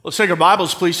Let's take our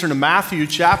Bibles, please turn to Matthew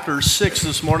chapter 6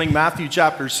 this morning, Matthew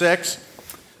chapter 6.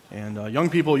 And young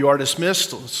people, you are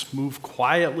dismissed. Let's move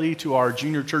quietly to our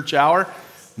junior church hour,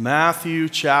 Matthew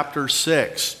chapter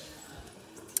 6.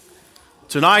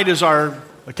 Tonight is our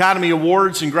Academy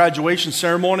Awards and graduation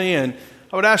ceremony, and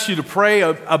I would ask you to pray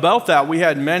about that. We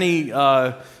had many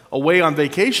away on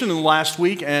vacation in the last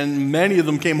week, and many of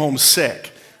them came home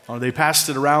sick. They passed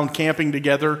it around camping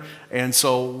together, and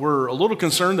so we're a little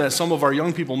concerned that some of our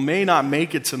young people may not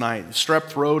make it tonight, strep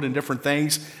throat and different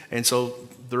things, and so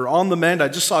they're on the mend. I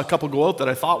just saw a couple go out that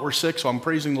I thought were sick, so I'm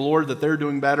praising the Lord that they're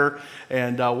doing better,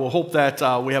 and we'll hope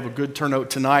that we have a good turnout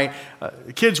tonight.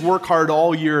 The kids work hard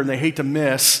all year, and they hate to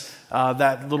miss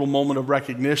that little moment of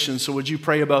recognition. So would you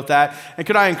pray about that? And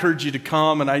could I encourage you to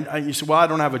come? And you say, well, I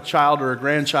don't have a child or a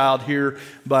grandchild here,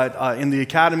 but in the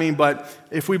academy. But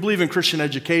if we believe in Christian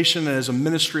education and as a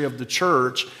ministry of the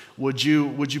church, would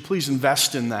you please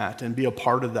invest in that and be a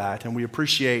part of that? And we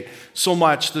appreciate so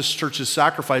much this church's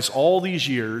sacrifice all these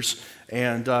years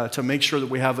and to make sure that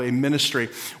we have a ministry.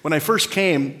 When I first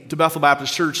came to Bethel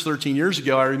Baptist Church 13 years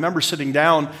ago, I remember sitting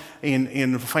down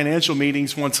in financial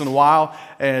meetings once in a while,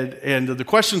 and the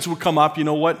questions would come up. You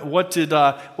know, what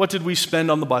did we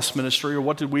spend on the bus ministry, or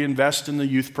what did we invest in the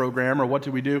youth program, or what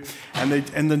did we do? And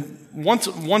then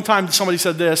one time somebody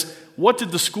said this: "What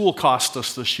did the school cost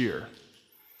us this year?"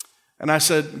 And I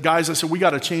said, guys, we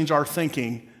got to change our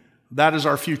thinking. That is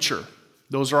our future.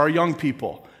 Those are our young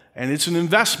people. And it's an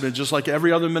investment, just like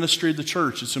every other ministry of the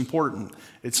church. It's important.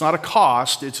 It's not a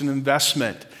cost, it's an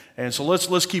investment. And so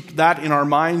let's keep that in our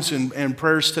minds and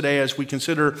prayers today as we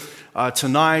consider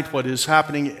tonight what is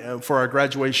happening for our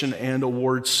graduation and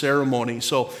awards ceremony.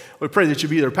 So we pray that you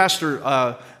be there.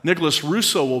 Pastor Nicholas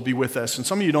Russo will be with us. And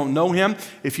some of you don't know him.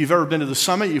 If you've ever been to the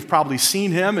summit, you've probably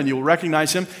seen him and you'll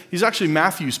recognize him. He's actually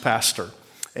Matthew's pastor.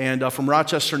 And from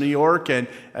Rochester, New York, and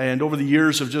over the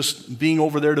years of just being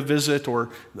over there to visit or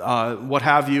what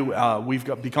have you, we've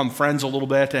become friends a little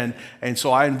bit, and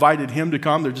so I invited him to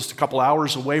come. They're just a couple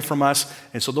hours away from us,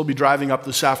 and so they'll be driving up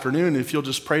this afternoon. If you'll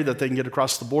just pray that they can get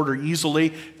across the border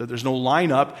easily, that there's no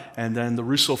lineup, and then the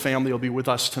Russo family will be with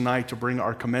us tonight to bring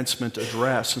our commencement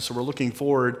address, and so we're looking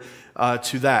forward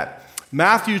to that.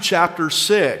 Matthew chapter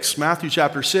 6.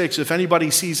 If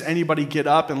anybody sees anybody get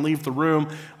up and leave the room,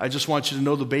 I just want you to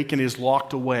know the bacon is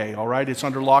locked away, all right? It's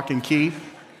under lock and key.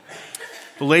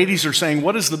 The ladies are saying,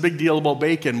 what is the big deal about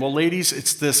bacon? Well, ladies,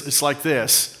 it's like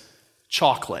this: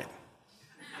 chocolate.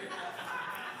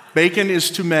 Bacon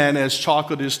is to men as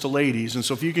chocolate is to ladies. And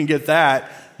so if you can get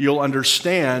that, you'll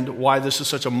understand why this is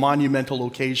such a monumental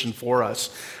occasion for us.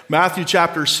 Matthew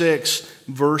chapter 6,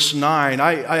 verse 9.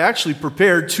 I actually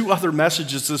prepared two other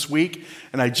messages this week,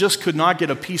 and I just could not get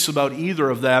a piece about either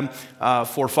of them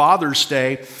for Father's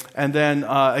Day. And then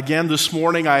again this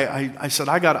morning, I said,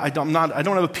 I don't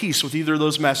have a piece with either of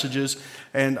those messages.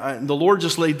 And the Lord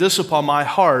just laid this upon my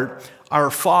heart: Our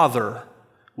Father,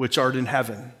 which art in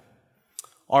heaven.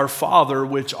 Our Father,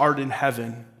 which art in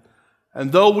heaven.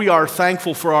 And though we are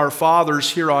thankful for our fathers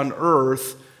here on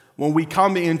earth, when we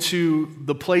come into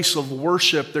the place of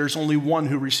worship, there's only one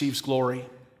who receives glory.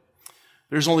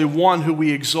 There's only one who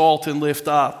we exalt and lift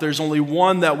up. There's only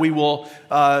one that we will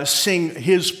sing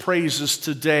his praises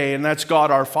today, and that's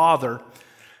God our Father.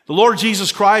 The Lord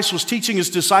Jesus Christ was teaching his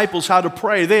disciples how to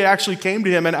pray. They actually came to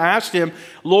him and asked him,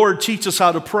 Lord, teach us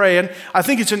how to pray. And I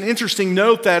think it's an interesting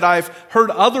note that I've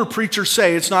heard other preachers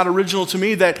say, it's not original to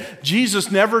me, that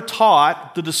Jesus never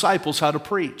taught the disciples how to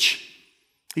preach.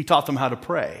 He taught them how to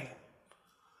pray.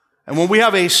 And when we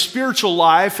have a spiritual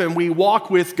life and we walk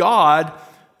with God,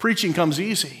 preaching comes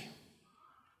easy.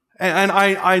 And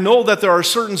I know that there are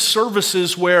certain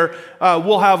services where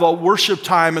we'll have a worship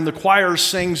time and the choir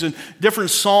sings and different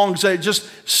songs that just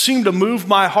seem to move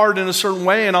my heart in a certain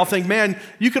way. And I'll think, man,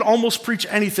 you could almost preach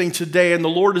anything today and the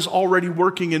Lord is already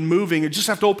working and moving. You just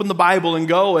have to open the Bible and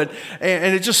go. And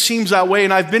it just seems that way.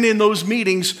 And I've been in those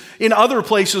meetings in other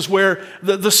places where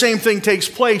the same thing takes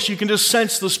place. You can just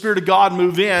sense the Spirit of God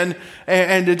move in,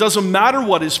 and it doesn't matter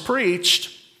what is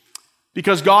preached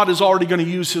because God is already going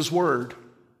to use his word.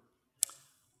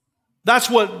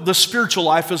 That's what the spiritual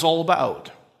life is all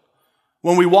about.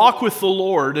 When we walk with the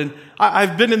Lord, and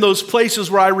I've been in those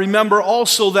places where I remember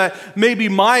also that maybe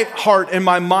my heart and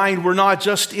my mind were not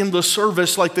just in the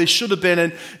service like they should have been.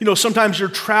 And sometimes you're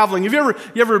traveling. Have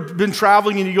you ever been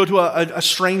traveling and you go to a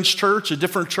strange church, a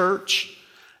different church?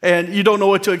 and you don't know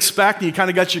what to expect, and you kind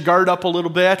of got your guard up a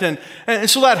little bit, and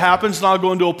so that happens, and I'll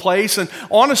go into a place, and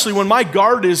honestly, when my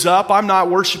guard is up, I'm not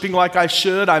worshiping like I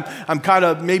should. I'm kind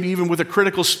of maybe even with a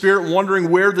critical spirit, wondering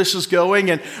where this is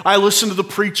going, and I listen to the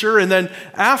preacher, and then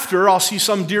after, I'll see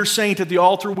some dear saint at the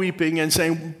altar weeping and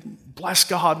saying, bless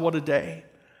God, what a day.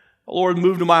 The Lord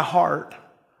moved to my heart.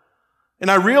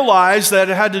 And I realized that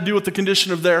it had to do with the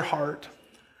condition of their heart,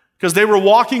 because they were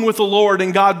walking with the Lord,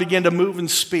 and God began to move and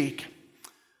speak.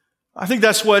 I think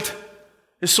that's what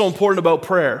is so important about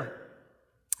prayer,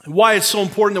 and why it's so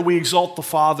important that we exalt the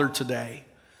Father today.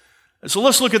 And so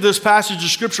let's look at this passage of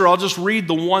Scripture. I'll just read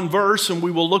the one verse, and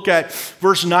we will look at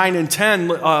verse 9 and 10,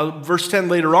 verse 10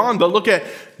 later on. But look at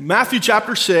Matthew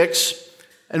chapter 6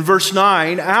 and verse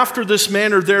 9. After this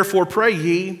manner, therefore, pray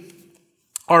ye,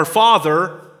 our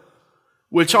Father,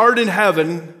 which art in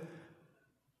heaven.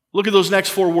 Look at those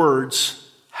next 4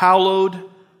 words. Hallowed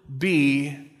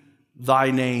be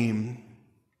thy name.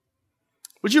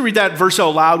 Would you read that verse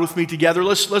out loud with me together?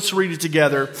 Let's read it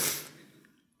together.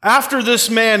 After this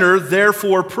manner,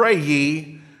 therefore, pray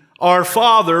ye, our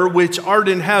Father, which art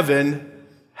in heaven,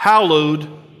 hallowed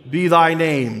be thy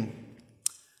name.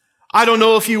 I don't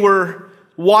know if you were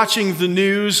watching the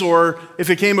news or if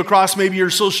it came across maybe your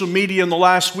social media in the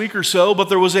last week or so, but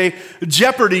there was a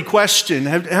Jeopardy question.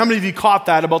 How many of you caught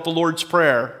that about the Lord's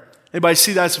Prayer? Anybody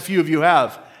see that? A few of you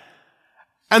have.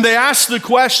 And they asked the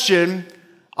question,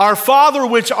 our Father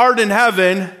which art in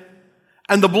heaven,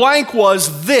 and the blank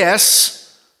was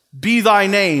this, be thy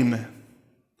name.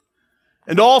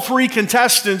 And all 3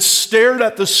 contestants stared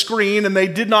at the screen and they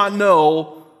did not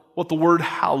know what the word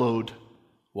hallowed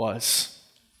was.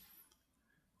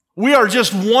 We are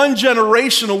just one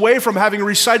generation away from having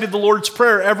recited the Lord's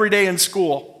Prayer every day in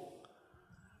school.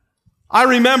 I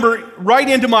remember right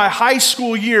into my high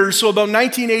school years, so about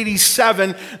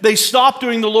 1987, they stopped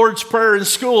doing the Lord's Prayer in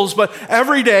schools, but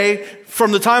every day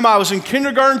from the time I was in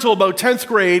kindergarten until about 10th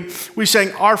grade, we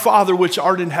sang, Our Father which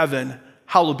art in heaven,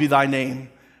 hallowed be thy name.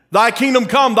 Thy kingdom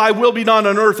come, thy will be done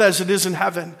on earth as it is in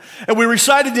heaven. And we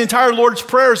recited the entire Lord's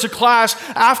Prayer as a class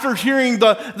after hearing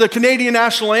the Canadian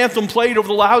national anthem played over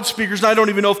the loudspeakers, and I don't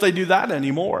even know if they do that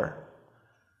anymore.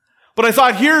 But I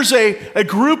thought, here's a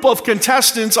group of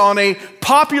contestants on a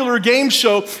popular game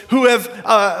show who have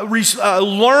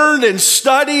learned and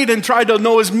studied and tried to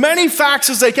know as many facts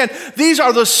as they can. These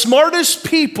are the smartest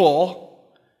people.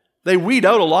 They weed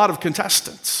out a lot of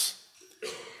contestants.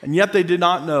 And yet they did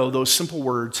not know those simple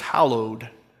words, hallowed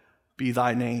be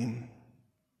thy name.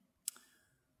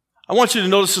 I want you to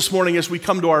notice this morning as we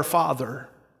come to our Father,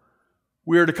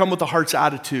 we are to come with the heart's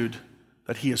attitude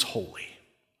that he is holy.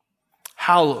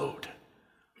 Hallowed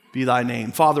be thy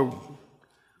name. Father,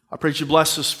 I pray that you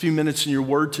bless us a few minutes in your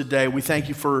word today. We thank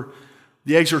you for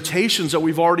the exhortations that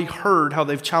we've already heard, how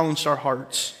they've challenged our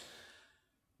hearts.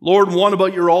 Lord, one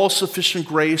about your all-sufficient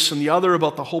grace and the other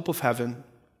about the hope of heaven.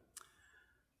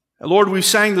 And Lord, we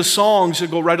sang the songs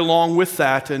that go right along with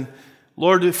that. And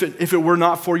Lord, if it were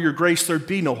not for your grace, there'd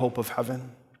be no hope of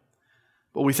heaven.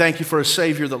 But we thank you for a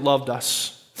Savior that loved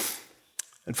us.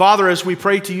 And Father, as we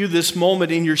pray to you this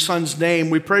moment in your Son's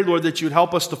name, we pray, Lord, that you would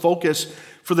help us to focus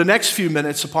for the next few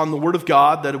minutes upon the Word of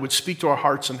God, that it would speak to our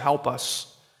hearts and help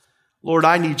us. Lord,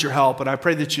 I need your help, and I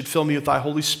pray that you'd fill me with thy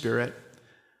Holy Spirit.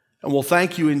 And we'll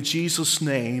thank you in Jesus'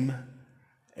 name.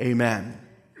 Amen.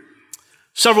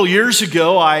 Several years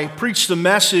ago, I preached a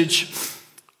message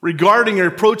regarding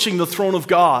approaching the throne of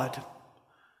God.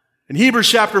 In Hebrews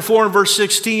chapter 4 and verse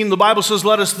 16, the Bible says,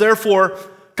 let us therefore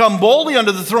come boldly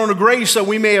unto the throne of grace that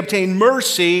we may obtain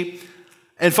mercy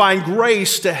and find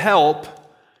grace to help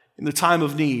in the time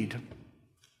of need.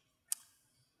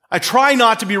 I try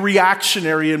not to be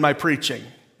reactionary in my preaching.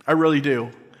 I really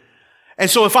do. And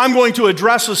so if I'm going to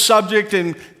address a subject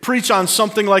and preach on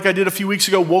something like I did a few weeks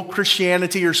ago, woke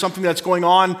Christianity or something that's going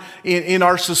on in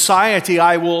our society,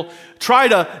 I will try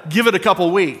to give it a couple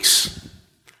weeks.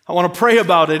 I want to pray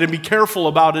about it and be careful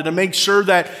about it and make sure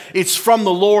that it's from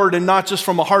the Lord and not just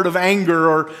from a heart of anger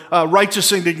or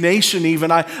righteous indignation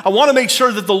even. I want to make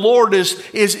sure that the Lord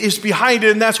is behind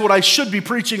it, and that's what I should be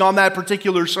preaching on that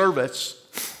particular service.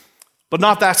 But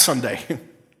not that Sunday.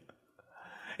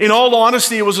 In all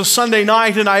honesty, it was a Sunday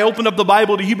night, and I opened up the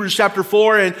Bible to Hebrews chapter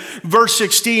 4 and verse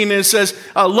 16, and it says,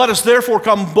 let us therefore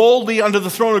come boldly unto the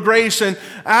throne of grace and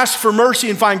ask for mercy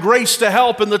and find grace to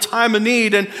help in the time of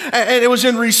need. And it was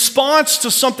in response to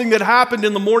something that happened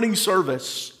in the morning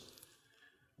service.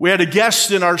 We had a guest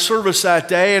in our service that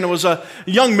day, and it was a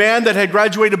young man that had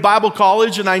graduated Bible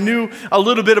college, and I knew a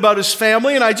little bit about his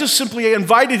family, and I just simply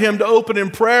invited him to open in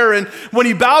prayer. And when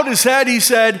he bowed his head, he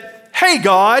said, "Hey,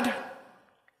 God."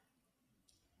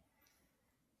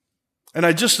 And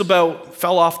I just about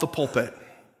fell off the pulpit.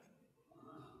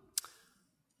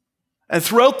 And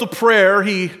throughout the prayer,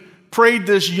 he prayed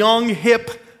this young,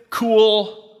 hip,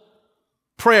 cool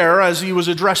prayer as he was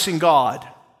addressing God.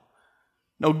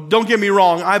 Now, don't get me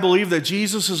wrong, I believe that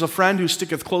Jesus is a friend who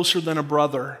sticketh closer than a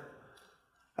brother.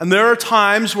 And there are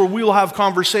times where we will have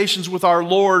conversations with our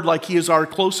Lord like he is our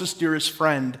closest, dearest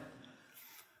friend.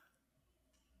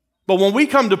 But when we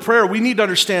come to prayer, we need to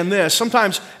understand this.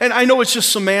 Sometimes, and I know it's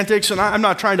just semantics, and I'm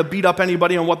not trying to beat up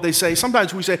anybody on what they say.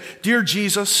 Sometimes we say, "Dear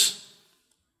Jesus,"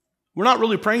 we're not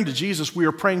really praying to Jesus. We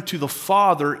are praying to the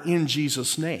Father in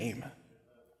Jesus' name.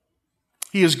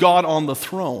 He is God on the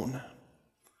throne.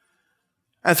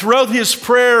 And throughout his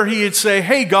prayer, he'd say,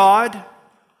 "Hey, God,"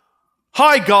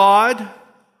 "Hi, God,"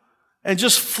 and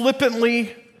just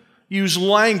flippantly use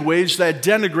language that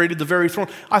denigrated the very throne.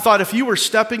 I thought if you were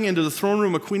stepping into the throne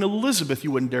room of Queen Elizabeth,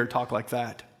 you wouldn't dare talk like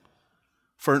that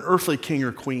for an earthly king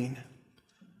or queen.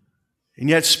 And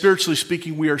yet, spiritually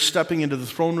speaking, we are stepping into the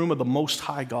throne room of the Most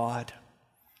High God,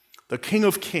 the King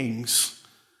of Kings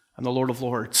and the Lord of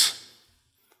Lords.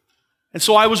 And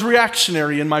so I was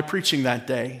reactionary in my preaching that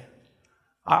day.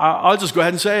 I'll just go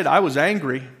ahead and say it. I was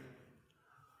angry.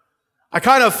 I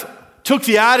kind of took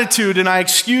the attitude, and I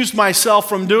excused myself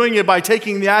from doing it by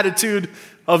taking the attitude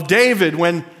of David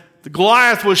when the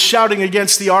Goliath was shouting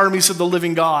against the armies of the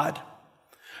living God.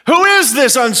 "Who is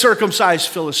this uncircumcised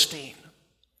Philistine?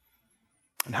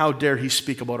 And how dare he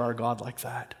speak about our God like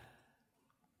that?"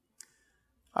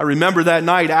 I remember that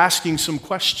night asking some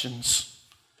questions,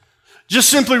 just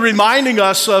simply reminding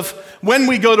us of when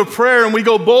we go to prayer and we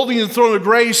go boldly to the throne of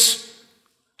grace,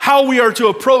 how we are to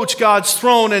approach God's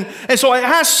throne. And so I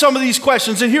asked some of these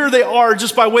questions, and here they are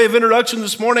just by way of introduction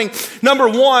this morning. Number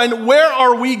one, where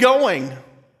are we going?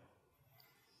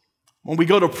 When we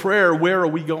go to prayer, where are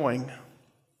we going?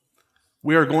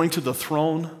 We are going to the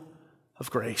throne of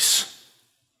grace.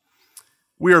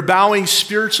 We are bowing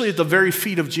spiritually at the very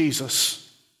feet of Jesus.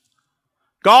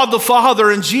 God the Father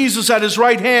and Jesus at his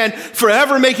right hand,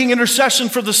 forever making intercession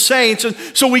for the saints. And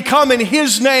so we come in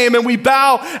his name and we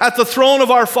bow at the throne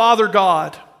of our Father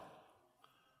God.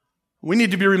 We need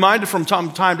to be reminded from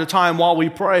time to time while we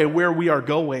pray where we are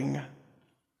going.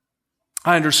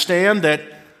 I understand that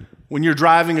when you're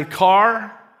driving a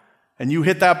car and you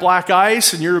hit that black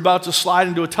ice and you're about to slide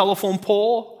into a telephone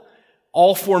pole,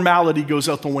 all formality goes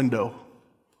out the window.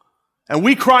 And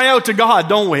we cry out to God,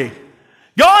 don't we?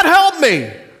 "God, help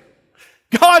me.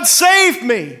 God, save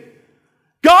me.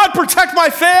 God, protect my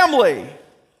family."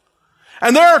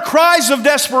 And there are cries of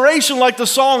desperation like the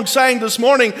song sang this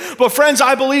morning. But friends,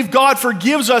 I believe God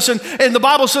forgives us. And the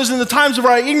Bible says in the times of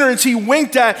our ignorance, he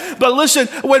winked at. But listen,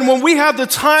 when we have the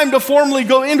time to formally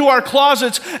go into our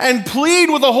closets and plead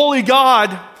with the holy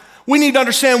God, we need to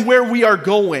understand where we are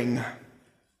going.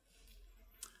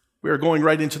 We are going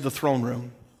right into the throne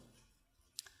room.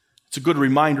 It's a good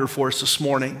reminder for us this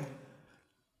morning.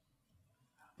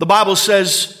 The Bible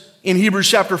says in Hebrews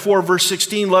chapter 4, verse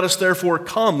 16, "Let us therefore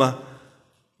come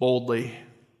boldly."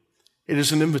 It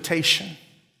is an invitation.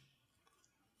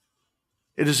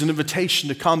 It is an invitation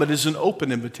to come. It is an open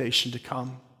invitation to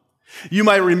come. You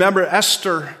might remember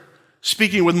Esther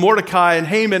speaking with Mordecai and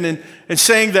Haman and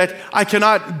saying that I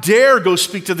cannot dare go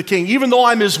speak to the king, even though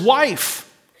I'm his wife.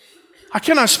 I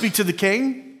cannot speak to the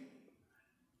king,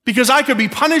 because I could be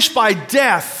punished by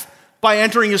death by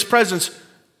entering his presence.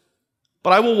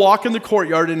 But I will walk in the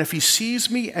courtyard, and if he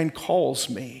sees me and calls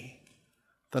me,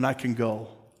 then I can go.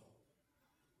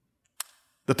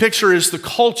 The picture is the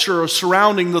culture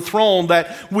surrounding the throne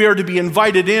that we are to be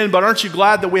invited in. But aren't you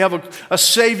glad that we have a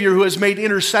Savior who has made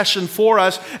intercession for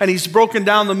us, and he's broken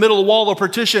down the middle wall of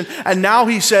partition, and now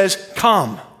he says,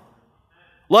 "Come.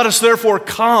 Let us therefore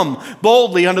come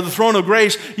boldly unto the throne of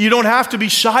grace." You don't have to be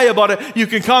shy about it. You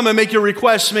can come and make your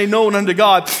requests made known unto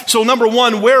God. So number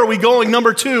one, where are we going?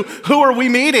 Number two, who are we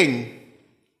meeting?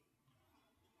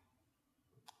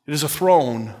 It is a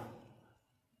throne,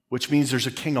 which means there's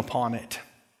a king upon it.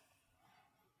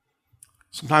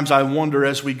 Sometimes I wonder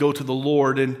as we go to the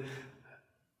Lord and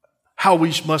how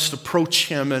we must approach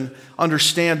him and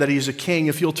understand that he's a king.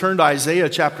 If you'll turn to Isaiah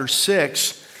chapter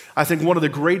 6, I think one of the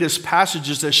greatest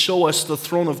passages that show us the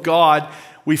throne of God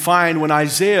we find when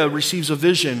Isaiah receives a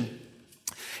vision.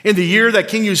 "In the year that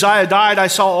King Uzziah died, I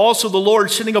saw also the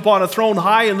Lord sitting upon a throne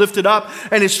high and lifted up,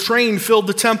 and his train filled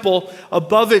the temple.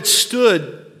 Above it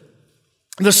stood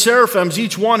the seraphims.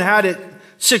 Each one had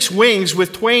 6 wings.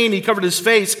 With twain he covered his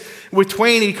face, with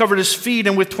twain he covered his feet,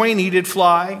 and with twain he did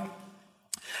fly.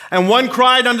 And one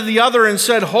cried unto the other and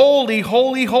said, Holy,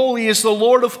 holy, holy is the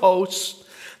Lord of hosts.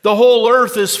 The whole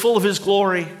earth is full of his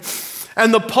glory."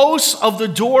 And the posts of the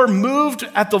door moved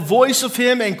at the voice of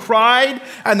him and cried,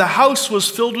 and the house was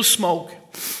filled with smoke.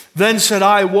 Then said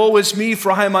I, woe is me,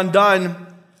 for I am undone,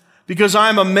 because I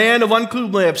am a man of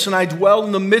unclean lips, and I dwell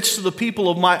in the midst of the people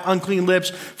of my unclean lips.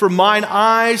 For mine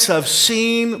eyes have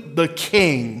seen the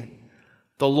King,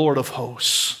 the Lord of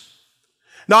hosts.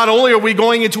 Not only are we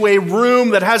going into a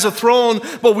room that has a throne,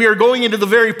 but we are going into the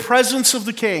very presence of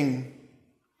the King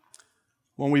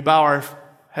when we bow our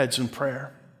heads in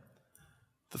prayer.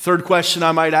 The third question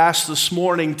I might ask this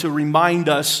morning to remind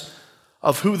us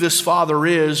of who this Father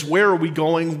is, where are we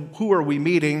going, who are we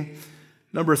meeting?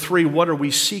 Number 3, what are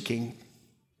we seeking?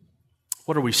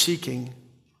 What are we seeking?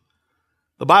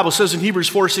 The Bible says in Hebrews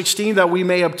 4:16 that we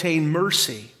may obtain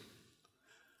mercy.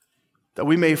 That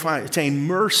we may attain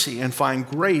mercy and find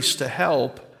grace to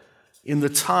help in the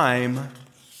time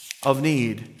of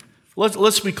need.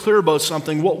 Let's be clear about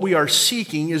something. What we are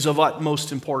seeking is of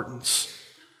utmost importance.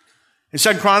 In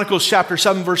 2 Chronicles chapter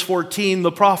 7, verse 14,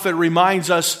 the prophet reminds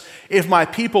us, if my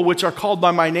people which are called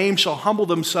by my name shall humble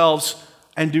themselves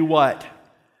and do what?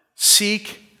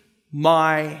 Seek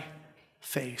my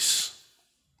face.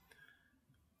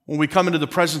 When we come into the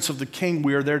presence of the King,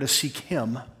 we are there to seek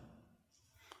him.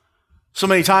 So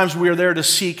many times we are there to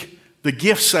seek the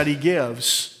gifts that he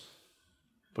gives.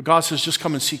 But God says, just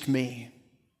come and seek me.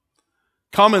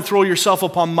 Come and throw yourself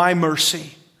upon my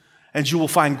mercy, and you will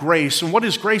find grace. And what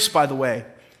is grace, by the way?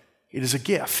 It is a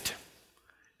gift.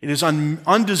 It is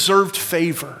undeserved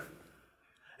favor.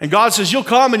 And God says, you'll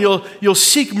come and you'll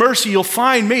seek mercy, you'll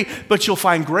find me, but you'll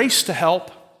find grace to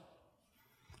help.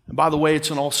 And by the way, it's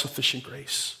an all-sufficient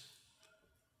grace.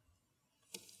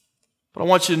 But I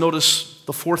want you to notice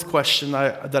the fourth question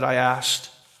that I asked.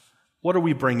 What are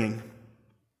we bringing?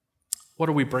 What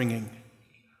are we bringing?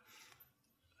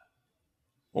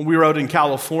 When we were out in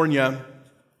California,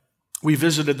 we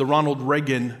visited the Ronald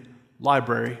Reagan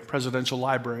Library, Presidential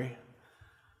Library.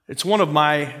 It's one of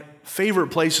my favorite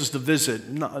places to visit.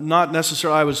 Not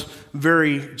necessarily, I was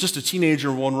just a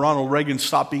teenager when Ronald Reagan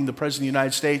stopped being the President of the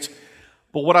United States.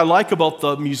 But what I like about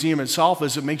the museum itself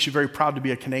is it makes you very proud to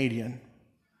be a Canadian.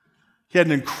 He had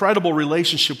an incredible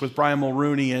relationship with Brian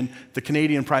Mulroney and the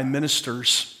Canadian prime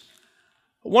ministers.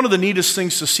 One of the neatest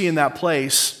things to see in that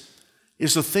place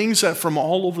is the things that from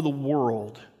all over the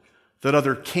world that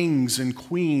other kings and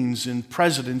queens and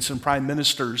presidents and prime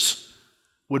ministers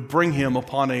would bring him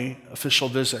upon an official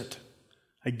visit,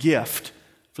 a gift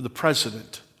for the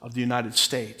President of the United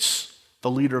States, the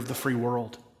leader of the free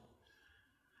world.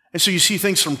 And so you see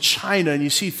things from China, and you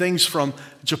see things from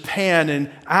Japan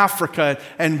and Africa,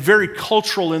 and very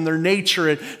cultural in their nature,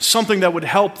 and something that would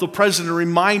help the president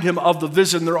remind him of the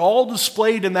visit. And they're all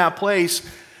displayed in that place.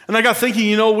 And I got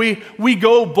thinking, we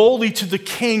go boldly to the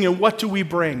King, and what do we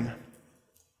bring?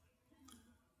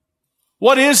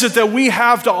 What is it that we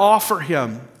have to offer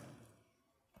him?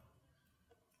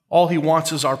 All he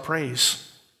wants is our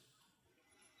praise.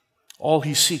 All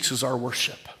he seeks is our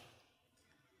worship.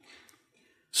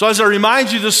 So as I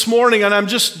remind you this morning, and I'm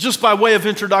just by way of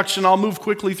introduction, I'll move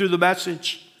quickly through the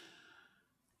message.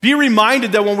 Be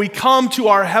reminded that when we come to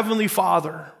our Heavenly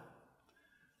Father,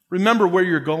 remember where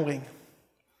you're going.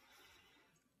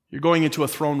 You're going into a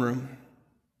throne room.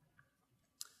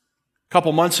 A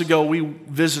couple months ago, we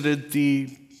visited the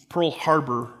Pearl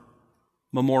Harbor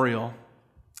Memorial.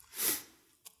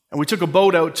 And we took a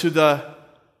boat out to the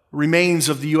remains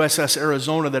of the USS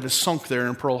Arizona that is sunk there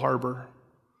in Pearl Harbor.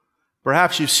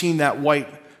 Perhaps you've seen that white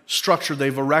structure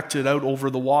they've erected out over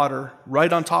the water.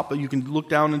 Right on top of it, you can look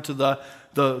down into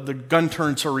the gun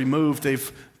turrets are removed.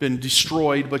 They've been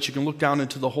destroyed, but you can look down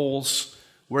into the holes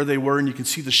where they were, and you can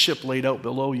see the ship laid out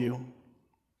below you.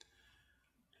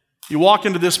 You walk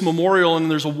into this memorial, and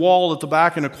there's a wall at the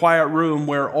back in a quiet room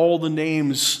where all the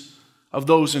names of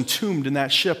those entombed in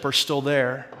that ship are still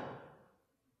there.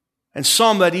 And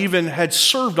some that even had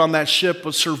served on that ship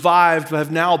but survived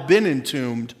have now been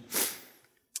entombed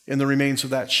in the remains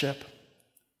of that ship.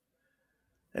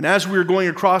 And as we were going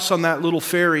across on that little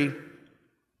ferry,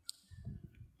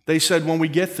 they said, when we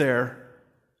get there,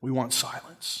 we want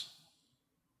silence.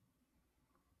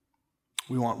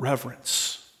 We want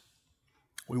reverence.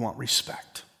 We want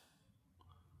respect.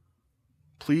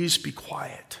 Please be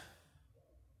quiet.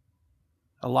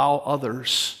 Allow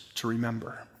others to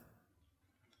remember.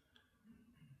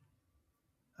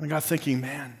 And I got thinking,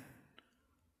 man,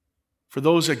 for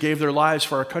those that gave their lives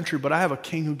for our country, but I have a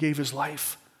King who gave his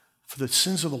life for the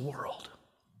sins of the world.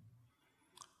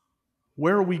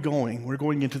 Where are we going? We're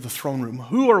going into the throne room.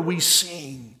 Who are we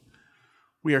seeing?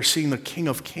 We are seeing the King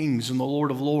of Kings and the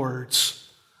Lord of Lords.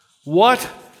 What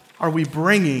are we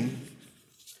bringing?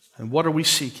 And what are we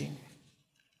seeking?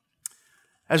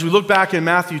 As we look back in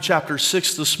Matthew chapter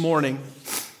 6 this morning,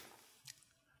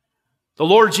 the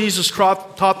Lord Jesus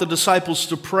taught the disciples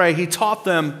to pray. He taught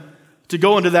them to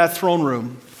go into that throne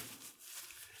room.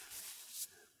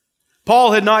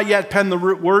 Paul had not yet penned the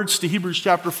words to Hebrews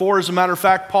chapter 4. As a matter of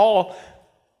fact, Paul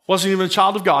wasn't even a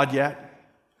child of God yet.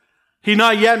 He had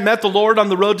not yet met the Lord on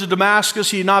the road to Damascus.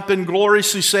 He had not been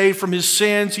gloriously saved from his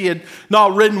sins. He had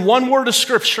not written one word of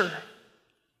Scripture.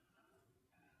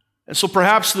 And so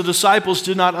perhaps the disciples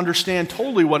did not understand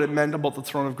totally what it meant about the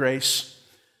throne of grace.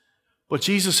 But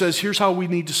Jesus says, here's how we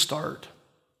need to start.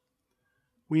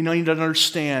 We need to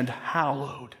understand,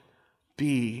 hallowed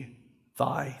be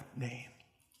thy name.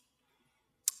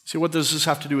 See, what does this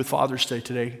have to do with Father's Day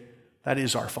today? That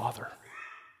is our Father.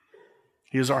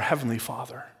 He is our Heavenly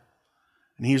Father.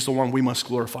 And He is the one we must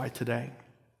glorify today.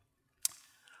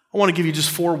 I want to give you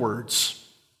just 4 words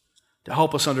to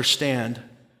help us understand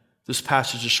this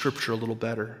passage of Scripture a little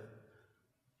better.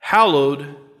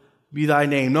 Hallowed be thy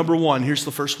name. Number 1, here's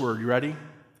the first word. You ready?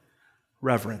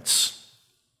 Reverence.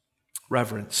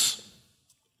 Reverence.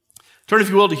 Turn, if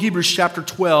you will, to Hebrews chapter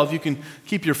 12. You can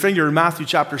keep your finger in Matthew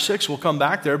chapter 6. We'll come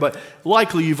back there, but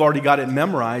likely you've already got it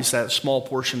memorized, that small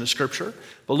portion of Scripture.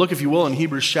 But look, if you will, in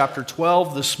Hebrews chapter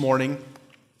 12 this morning.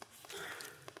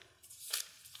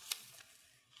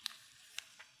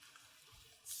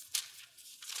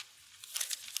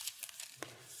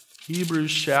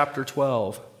 Hebrews chapter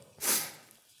 12.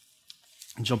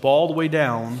 And jump all the way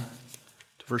down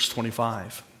to verse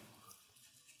 25.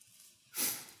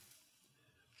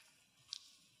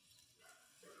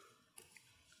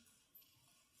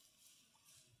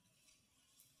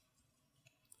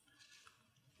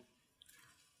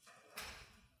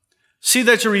 See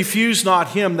that you refuse not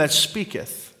him that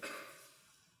speaketh.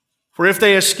 For if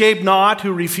they escape not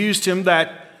who refused him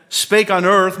that spake on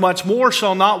earth, much more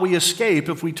shall not we escape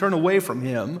if we turn away from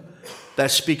him that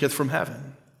speaketh from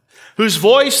heaven. Whose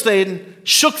voice then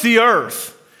shook the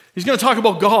earth. He's going to talk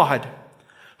about God.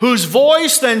 Whose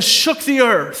voice then shook the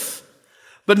earth.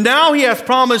 But now he hath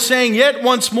promised, saying, Yet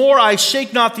once more I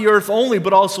shake not the earth only,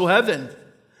 but also heaven.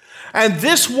 And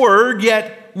this word,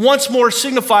 yet once more,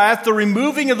 signifieth the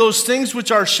removing of those things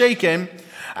which are shaken,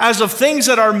 as of things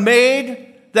that are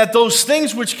made, that those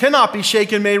things which cannot be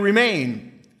shaken may remain.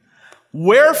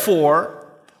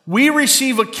 Wherefore, we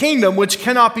receive a kingdom which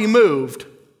cannot be moved.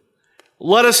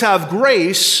 Let us have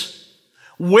grace,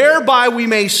 whereby we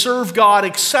may serve God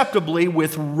acceptably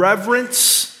with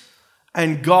reverence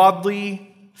and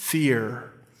godly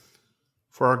fear.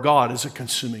 For our God is a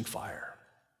consuming fire.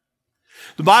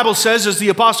 The Bible says, as the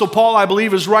Apostle Paul, I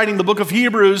believe, is writing the book of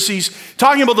Hebrews, he's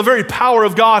talking about the very power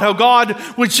of God, how God,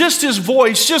 with just his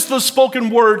voice, just the spoken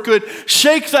word, could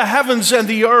shake the heavens and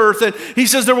the earth. And he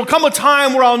says, there will come a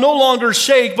time where I'll no longer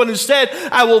shake, but instead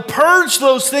I will purge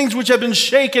those things which have been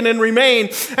shaken and remain.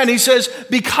 And he says,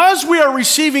 because we are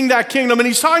receiving that kingdom, and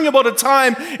he's talking about a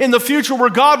time in the future where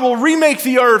God will remake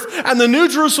the earth, and the New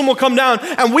Jerusalem will come down,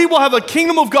 and we will have a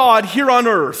kingdom of God here on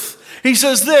earth. He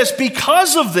says this,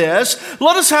 because of this,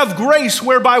 let us have grace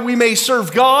whereby we may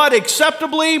serve God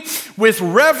acceptably with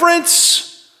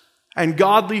reverence and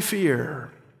godly fear.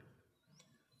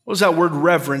 What does that word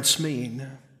reverence mean?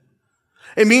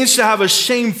 It means to have a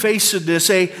shamefacedness,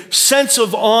 a sense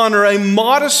of honor, a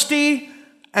modesty,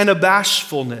 and a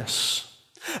bashfulness.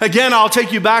 Again, I'll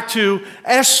take you back to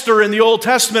Esther in the Old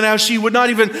Testament, how she would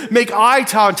not even make eye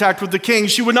contact with the king.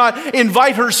 She would not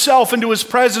invite herself into his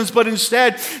presence, but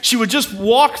instead she would just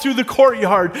walk through the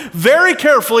courtyard very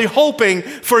carefully, hoping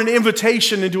for an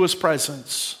invitation into his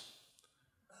presence.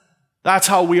 That's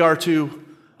how we are to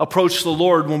approach the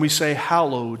Lord when we say,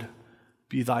 hallowed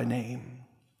be thy name,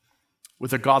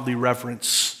 with a godly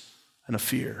reverence and a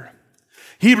fear.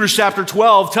 Hebrews chapter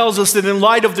 12 tells us that in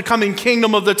light of the coming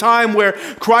kingdom of the time where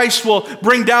Christ will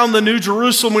bring down the New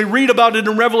Jerusalem, we read about it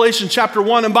in Revelation chapter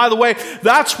 1. And by the way,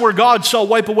 that's where God shall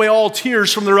wipe away all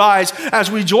tears from their eyes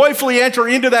as we joyfully enter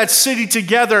into that city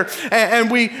together. And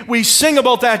we sing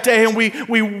about that day, and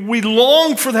we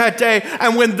long for that day.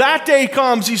 And when that day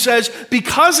comes, he says,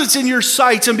 because it's in your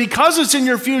sights and because it's in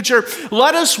your future,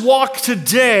 let us walk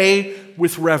today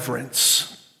with reverence.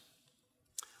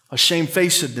 A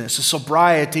shamefacedness, a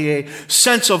sobriety, a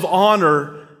sense of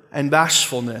honor and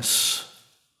bashfulness.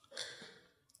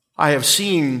 I have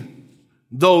seen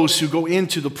those who go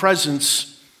into the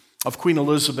presence of Queen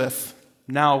Elizabeth,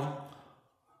 now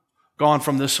gone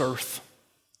from this earth,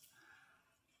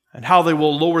 and how they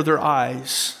will lower their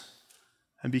eyes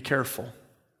and be careful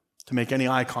to make any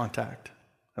eye contact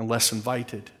unless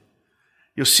invited.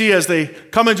 You'll see as they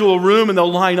come into a room and they'll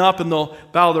line up and they'll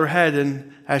bow their head, and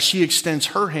as she extends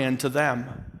her hand to them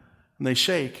and they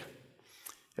shake.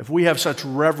 if we have such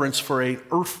reverence for an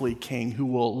earthly king who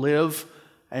will live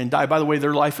and die, by the way,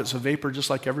 their life is a vapor just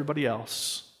like everybody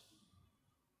else,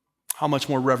 how much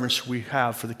more reverence should we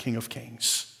have for the King of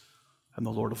Kings and the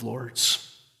Lord of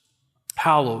Lords?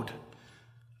 Hallowed.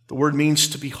 The word means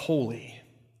to be holy,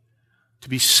 to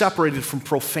be separated from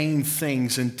profane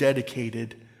things and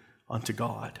dedicated unto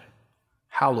God.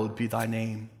 Hallowed be thy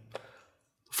name. The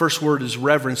first word is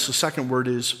reverence. The second word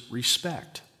is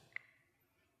respect.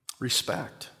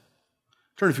 Respect.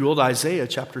 Turn, if you will, to Isaiah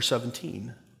chapter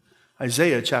 17.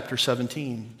 Isaiah chapter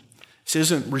 17. See,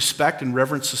 isn't respect and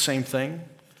reverence the same thing?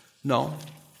 No.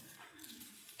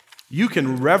 You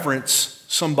can reverence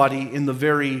somebody in the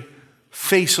very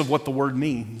face of what the word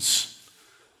means.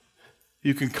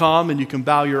 You can come and you can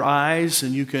bow your eyes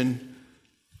and you can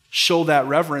show that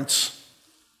reverence,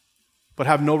 but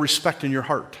have no respect in your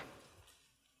heart.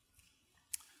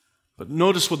 But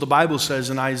notice what the Bible says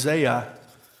in Isaiah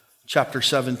chapter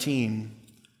 17,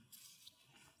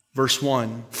 verse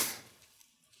 1.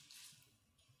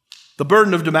 The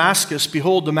burden of Damascus,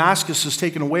 behold, Damascus is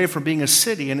taken away from being a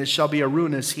city, and it shall be a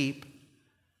ruinous heap.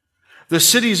 The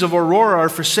cities of Aurora are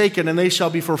forsaken, and they shall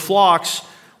be for flocks,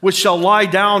 which shall lie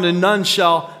down, and none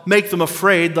shall make them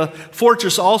afraid. The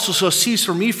fortress also shall cease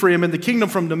from Ephraim, and the kingdom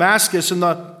from Damascus, and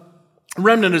the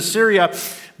remnant of Syria.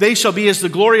 They shall be as the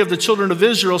glory of the children of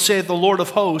Israel, saith the Lord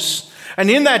of hosts. And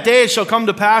in that day it shall come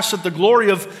to pass that the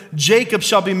glory of Jacob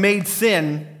shall be made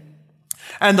thin,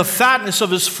 and the fatness of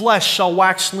his flesh shall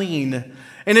wax lean.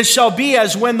 And it shall be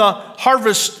as when the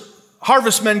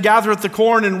harvestman gathereth the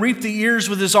corn and reap the ears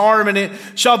with his arm, and it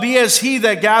shall be as he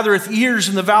that gathereth ears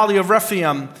in the valley of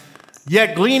Rephaim.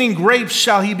 Yet gleaning grapes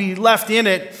shall he be left in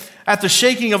it. At the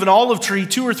shaking of an olive tree,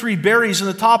 2 or 3 berries in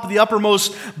the top of the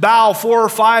uppermost bough, 4 or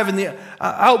 5 in the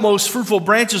outmost fruitful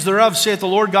branches thereof, saith the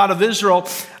Lord God of Israel.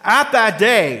 At that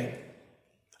day,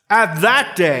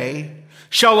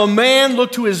 shall a man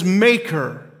look to his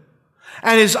Maker,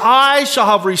 and his eyes shall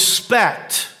have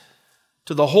respect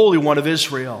to the Holy One of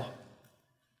Israel.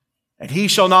 And he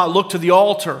shall not look to the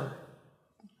altar,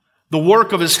 the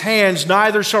work of his hands,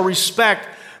 neither shall respect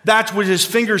that which his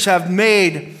fingers have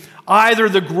made, either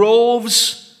the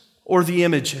groves or the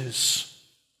images.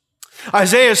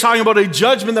 Isaiah is talking about a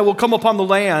judgment that will come upon the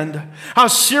land. How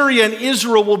Syria and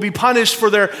Israel will be punished for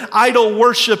their idol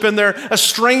worship and their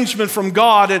estrangement from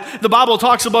God. And the Bible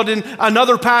talks about in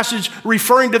another passage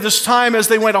referring to this time as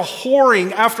they went a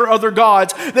whoring after other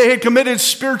gods. They had committed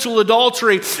spiritual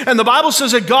adultery. And the Bible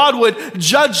says that God would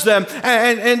judge them.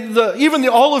 And even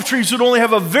the olive trees would only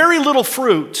have a very little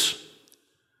fruit.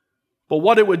 But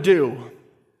what it would do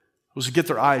was to get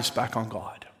their eyes back on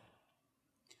God.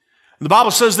 The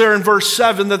Bible says there in verse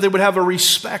 7 that they would have a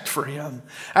respect for him.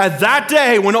 At that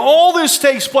day, when all this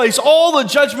takes place, all the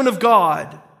judgment of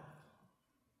God,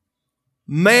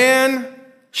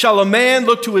 shall a man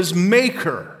look to his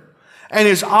Maker, and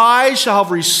his eyes shall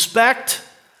have respect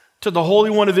to the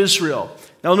Holy One of Israel.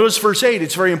 Now notice verse 8,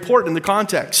 it's very important in the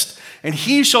context. And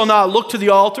he shall not look to the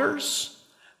altars,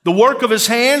 the work of his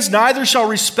hands, neither shall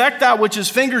respect that which his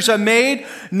fingers have made,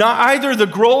 neither the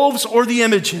groves or the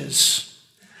images.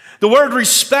 The word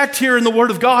respect here in the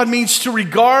Word of God means to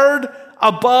regard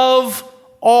above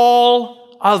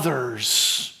all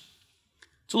others.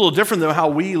 It's a little different than how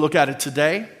we look at it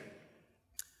today.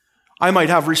 I might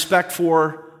have respect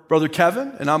for Brother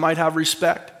Kevin, and I might have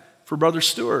respect for Brother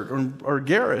Stewart or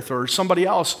Gareth or somebody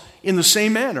else in the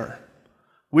same manner.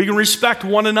 We can respect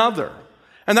one another.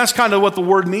 And that's kind of what the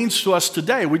word means to us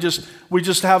today. We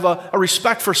just have a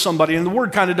respect for somebody, and the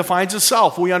word kind of defines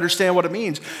itself. We understand what it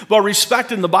means. But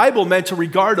respect in the Bible meant to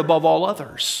regard above all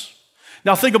others.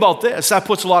 Now think about this. That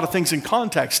puts a lot of things in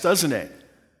context, doesn't it?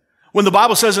 When the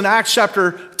Bible says in Acts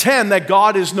chapter 10 that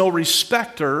God is no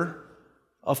respecter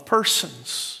of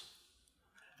persons.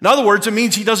 In other words, it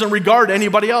means he doesn't regard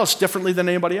anybody else differently than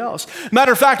anybody else.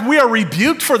 Matter of fact, we are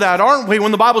rebuked for that, aren't we?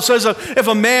 When the Bible says if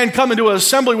a man come into an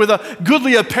assembly with a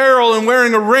goodly apparel and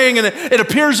wearing a ring, and it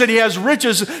appears that he has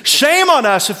riches, shame on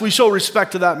us if we show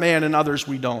respect to that man and others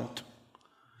we don't.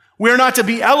 We are not to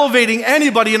be elevating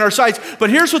anybody in our sights.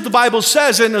 But here's what the Bible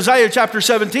says in Isaiah chapter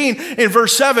 17, in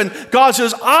verse 7. God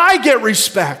says, I get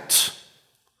respect.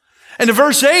 And in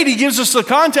verse 8, he gives us the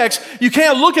context. You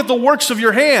can't look at the works of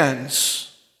your hands.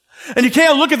 And you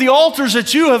can't look at the altars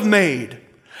that you have made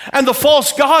and the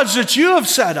false gods that you have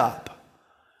set up.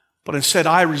 But instead,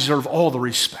 I reserve all the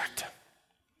respect.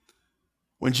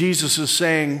 When Jesus is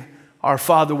saying, Our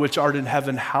Father which art in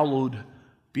heaven, hallowed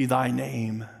be thy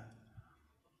name.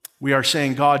 We are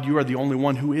saying, God, you are the only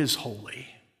one who is holy.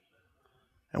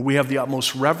 And we have the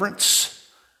utmost reverence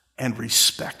and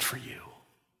respect for you.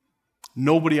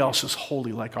 Nobody else is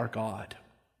holy like our God.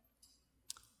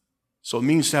 So it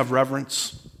means to have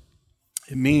reverence.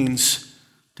 It means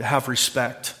to have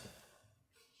respect.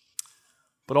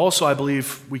 But also, I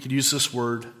believe we could use this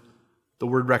word, the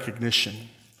word recognition.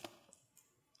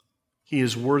 He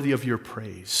is worthy of your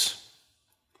praise,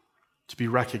 to be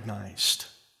recognized.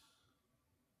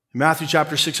 In Matthew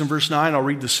chapter 6 and verse 9, I'll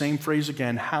read the same phrase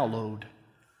again, hallowed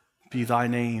be thy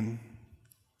name.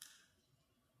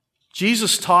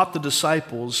 Jesus taught the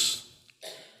disciples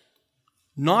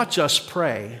not just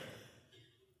pray,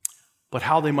 but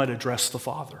how they might address the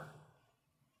Father,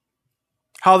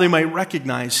 how they might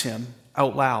recognize him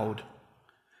out loud,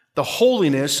 the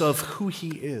holiness of who he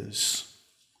is.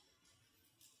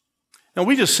 Now,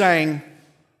 we just sang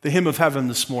the hymn of heaven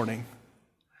this morning,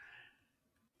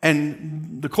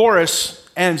 and the chorus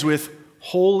ends with,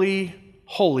 holy,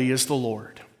 holy is the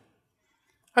Lord.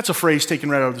 That's a phrase taken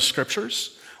right out of the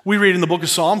scriptures. We read in the book of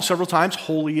Psalms several times,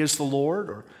 holy is the Lord,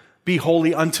 or be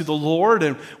holy unto the Lord.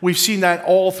 And we've seen that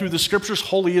all through the scriptures,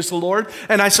 holy is the Lord.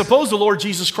 And I suppose the Lord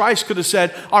Jesus Christ could have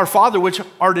said, our Father which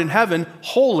art in heaven,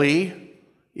 holy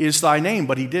is thy name,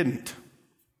 but he didn't.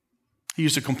 He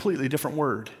used a completely different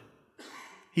word.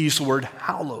 He used the word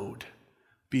hallowed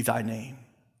be thy name.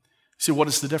 See, what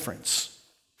is the difference?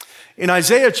 In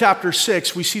Isaiah chapter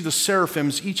 6, we see the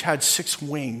seraphims each had 6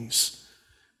 wings.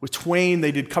 With twain,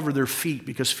 they did cover their feet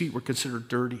because feet were considered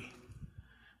dirty.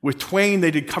 With twain,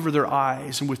 they did cover their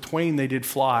eyes, and with twain, they did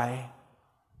fly.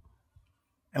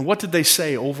 And what did they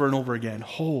say over and over again?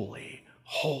 Holy,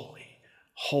 holy,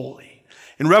 holy.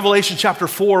 In Revelation chapter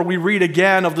 4, we read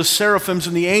again of the seraphims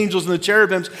and the angels and the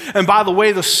cherubims. And by the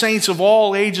way, the saints of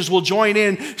all ages will join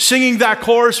in singing that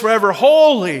chorus forever.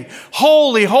 Holy,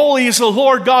 holy, holy is the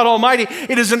Lord God Almighty.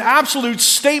 It is an absolute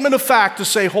statement of fact to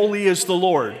say, holy is the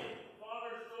Lord.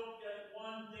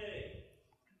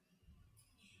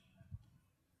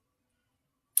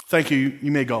 Thank you.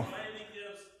 You may go.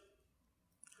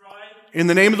 In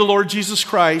the name of the Lord Jesus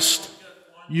Christ,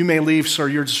 you may leave, sir.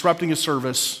 You're disrupting a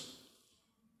service.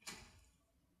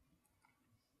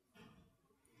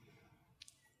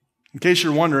 In case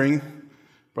you're wondering,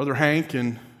 Brother Hank,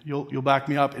 and you'll back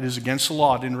me up, it is against the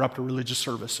law to interrupt a religious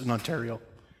service in Ontario.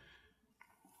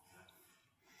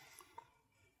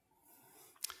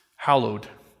 Hallowed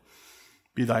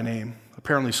be thy name.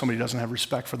 Apparently somebody doesn't have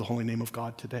respect for the holy name of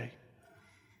God today.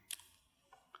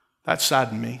 That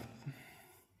saddened me.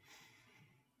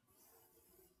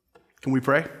 Can we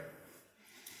pray?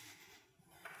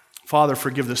 Father,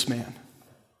 forgive this man.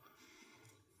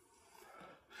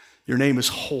 Your name is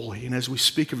holy, and as we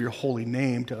speak of your holy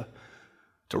name, to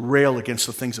rail against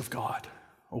the things of God,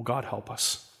 oh God, help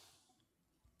us.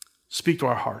 Speak to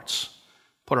our hearts.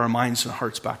 Put our minds and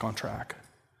hearts back on track.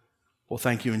 Well,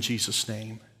 thank you in Jesus'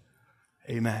 name.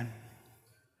 Amen.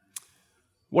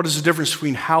 What is the difference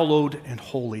between hallowed and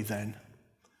holy then?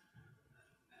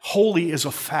 Holy is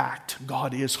a fact.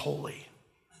 God is holy.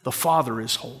 The Father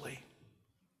is holy.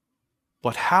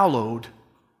 But hallowed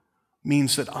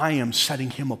means that I am setting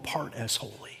him apart as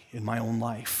holy in my own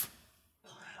life.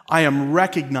 I am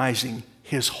recognizing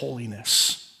his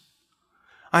holiness.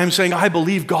 I am saying, I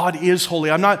believe God is holy.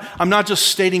 I'm not just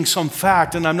stating some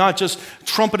fact, and I'm not just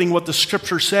trumpeting what the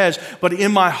scripture says, but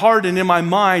in my heart and in my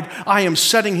mind, I am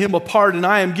setting him apart, and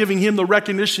I am giving him the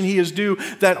recognition he is due,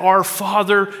 that our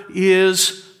Father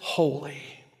is holy.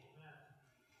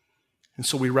 And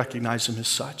so we recognize him as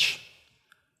such.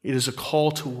 It is a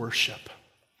call to worship.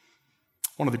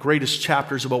 One of the greatest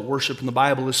chapters about worship in the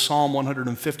Bible is Psalm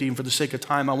 150, and for the sake of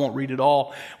time, I won't read it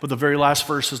all, but the very last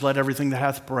verse is, let everything that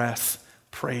hath breath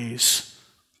praise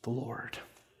the Lord.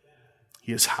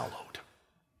 He is hallowed.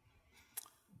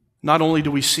 Not only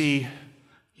do we see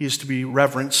he is to be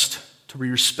reverenced, to be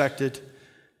respected,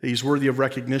 that he's worthy of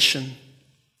recognition,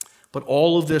 but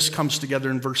all of this comes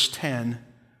together in verse 10.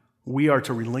 We are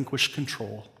to relinquish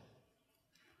control.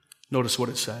 Notice what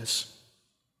it says.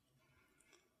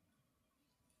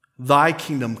 Thy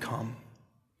kingdom come,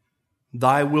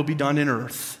 thy will be done in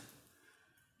earth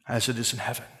as it is in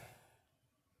heaven.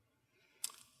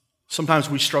 Sometimes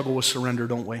we struggle with surrender,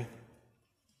 don't we?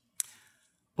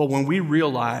 But when we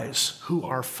realize who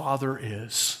our Father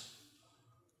is,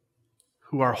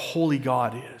 who our holy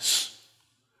God is,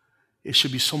 it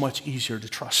should be so much easier to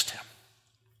trust him.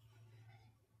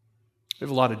 We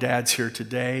have a lot of dads here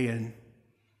today, and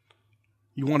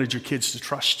you wanted your kids to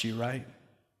trust you, right?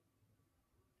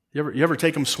 You ever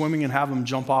take them swimming and have them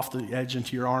jump off the edge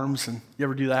into your arms? And you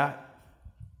ever do that?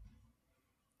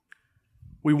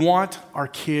 We want our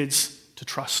kids to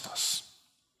trust us.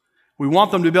 We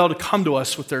want them to be able to come to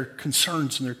us with their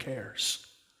concerns and their cares.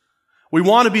 We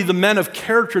want to be the men of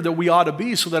character that we ought to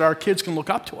be so that our kids can look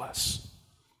up to us.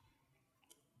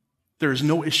 There is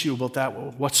no issue about that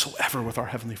whatsoever with our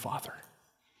Heavenly Father.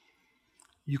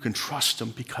 You can trust him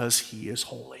because he is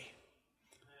holy.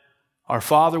 Our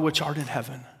Father which art in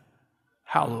heaven,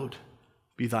 hallowed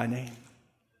be thy name.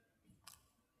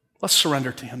 Let's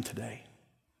surrender to him today.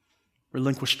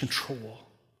 Relinquish control.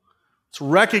 Let's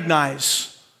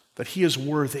recognize that he is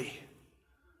worthy.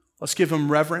 Let's give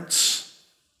him reverence.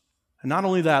 And not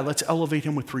only that, let's elevate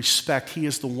him with respect. He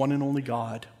is the one and only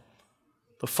God,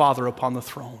 the Father upon the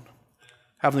throne.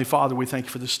 Heavenly Father, we thank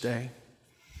you for this day.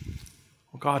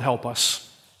 Oh, God, help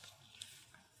us.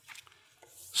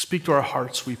 Speak to our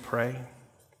hearts, we pray.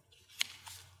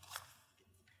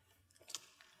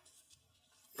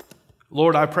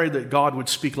 Lord, I pray that God would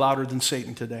speak louder than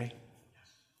Satan today.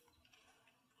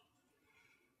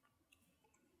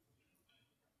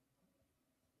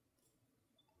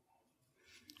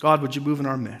 God, would you move in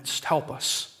our midst? Help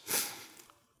us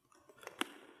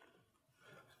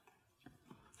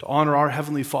to honor our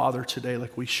Heavenly Father today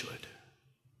like we should.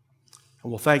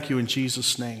 And we'll thank you in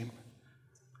Jesus' name.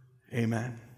 Amen.